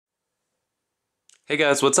Hey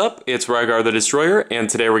guys, what's up? It's Rygar the Destroyer, and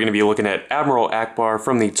today we're going to be looking at Admiral Ackbar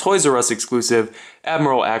from the Toys R Us exclusive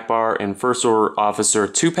Admiral Ackbar and First Order Officer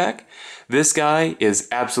 2-pack. This guy is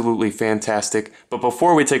absolutely fantastic, but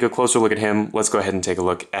before we take a closer look at him, let's go ahead and take a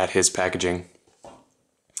look at his packaging.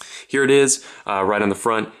 Here it is, right on the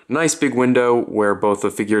front. Nice big window where both the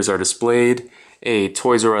figures are displayed. A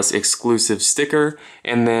Toys R Us exclusive sticker,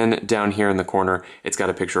 and then down here in the corner, it's got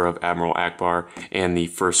a picture of Admiral Ackbar and the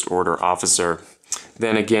First Order Officer.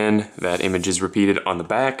 Then again, that image is repeated on the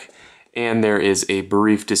back, and there is a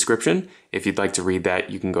brief description. If you'd like to read that,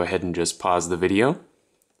 you can go ahead and just pause the video.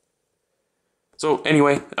 So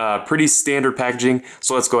anyway, pretty standard packaging,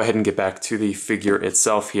 so let's go ahead and get back to the figure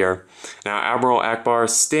itself here. Now, Admiral Ackbar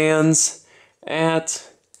stands at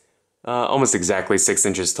almost exactly 6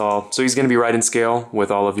 inches tall, so he's going to be right in scale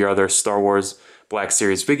with all of your other Star Wars Black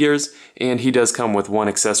Series figures, and he does come with one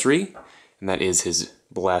accessory, and that is his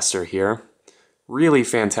blaster here. Really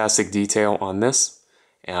fantastic detail on this,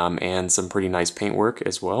 and some pretty nice paintwork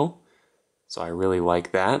as well. So I really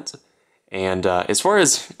like that. And as far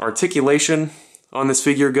as articulation on this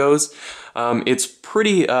figure goes, it's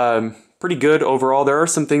pretty good overall. There are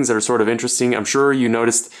some things that are sort of interesting. I'm sure you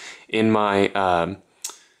noticed in my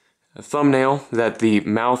thumbnail that the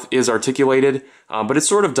mouth is articulated, but it's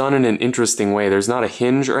sort of done in an interesting way. There's not a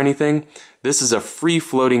hinge or anything. This is a free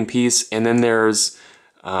floating piece, and then there's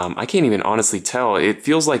I can't even honestly tell. It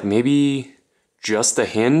feels like maybe just a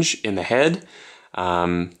hinge in the head,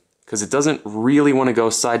 because it doesn't really want to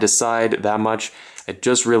go side to side that much. It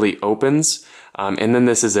just really opens, and then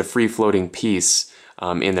this is a free floating piece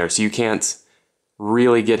in there, so you can't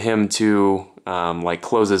really get him to like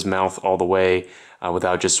close his mouth all the way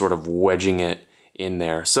without just sort of wedging it in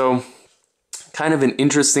there. So kind of an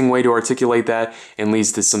interesting way to articulate that, and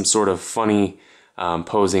leads to some sort of funny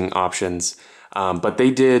posing options. But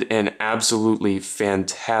they did an absolutely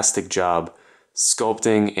fantastic job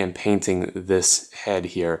sculpting and painting this head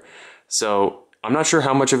here. So I'm not sure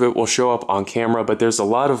how much of it will show up on camera, but there's a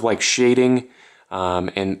lot of like shading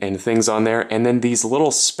and things on there. And then these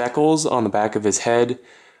little speckles on the back of his head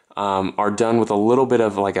are done with a little bit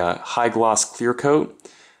of like a high gloss clear coat,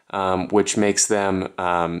 which makes them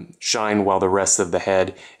shine while the rest of the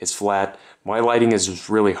head is flat. My lighting is just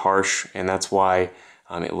really harsh, and that's why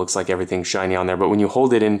it looks like everything's shiny on there, but when you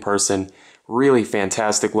hold it in person, really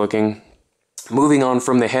fantastic looking. Moving on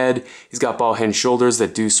from the head, he's got ball hinge shoulders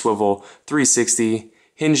that do swivel 360,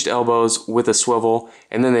 hinged elbows with a swivel,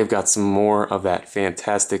 and then they've got some more of that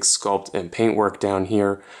fantastic sculpt and paintwork down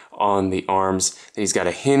here on the arms. Then he's got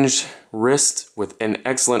a hinged wrist with an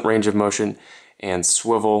excellent range of motion and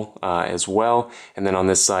swivel as well. And then on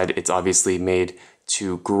this side, it's obviously made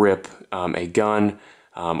to grip a gun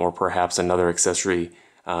or perhaps another accessory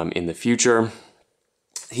in the future.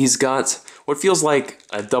 He's got what feels like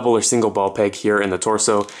a double or single ball peg here in the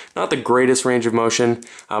torso. Not the greatest range of motion,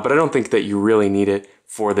 but I don't think that you really need it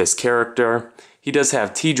for this character. He does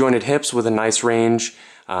have T-jointed hips with a nice range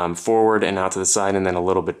forward and out to the side, and then a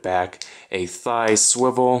little bit back. A thigh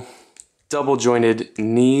swivel, double jointed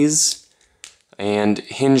knees, and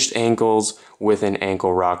hinged ankles with an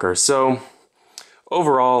ankle rocker. So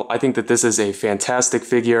overall, I think that this is a fantastic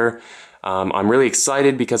figure. I'm really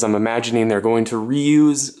excited because I'm imagining they're going to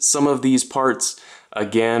reuse some of these parts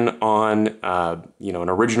again on you know, an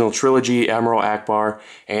original trilogy Admiral Ackbar,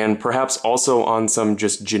 and perhaps also on some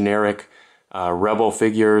just generic Rebel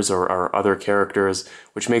figures or other characters,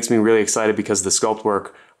 which makes me really excited because the sculpt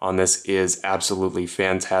work on this is absolutely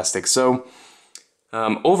fantastic. So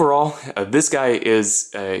overall, this guy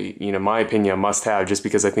is, you know, in my opinion, a must-have, just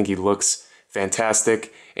because I think he looks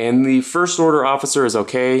fantastic. And the First Order Officer is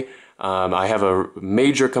okay. I have a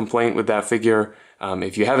major complaint with that figure.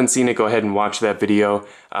 If you haven't seen it, go ahead and watch that video.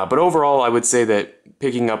 But overall, I would say that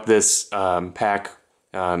picking up this pack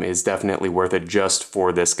is definitely worth it just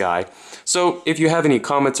for this guy. So if you have any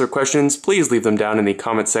comments or questions, please leave them down in the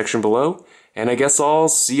comment section below. And I guess I'll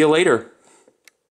see you later.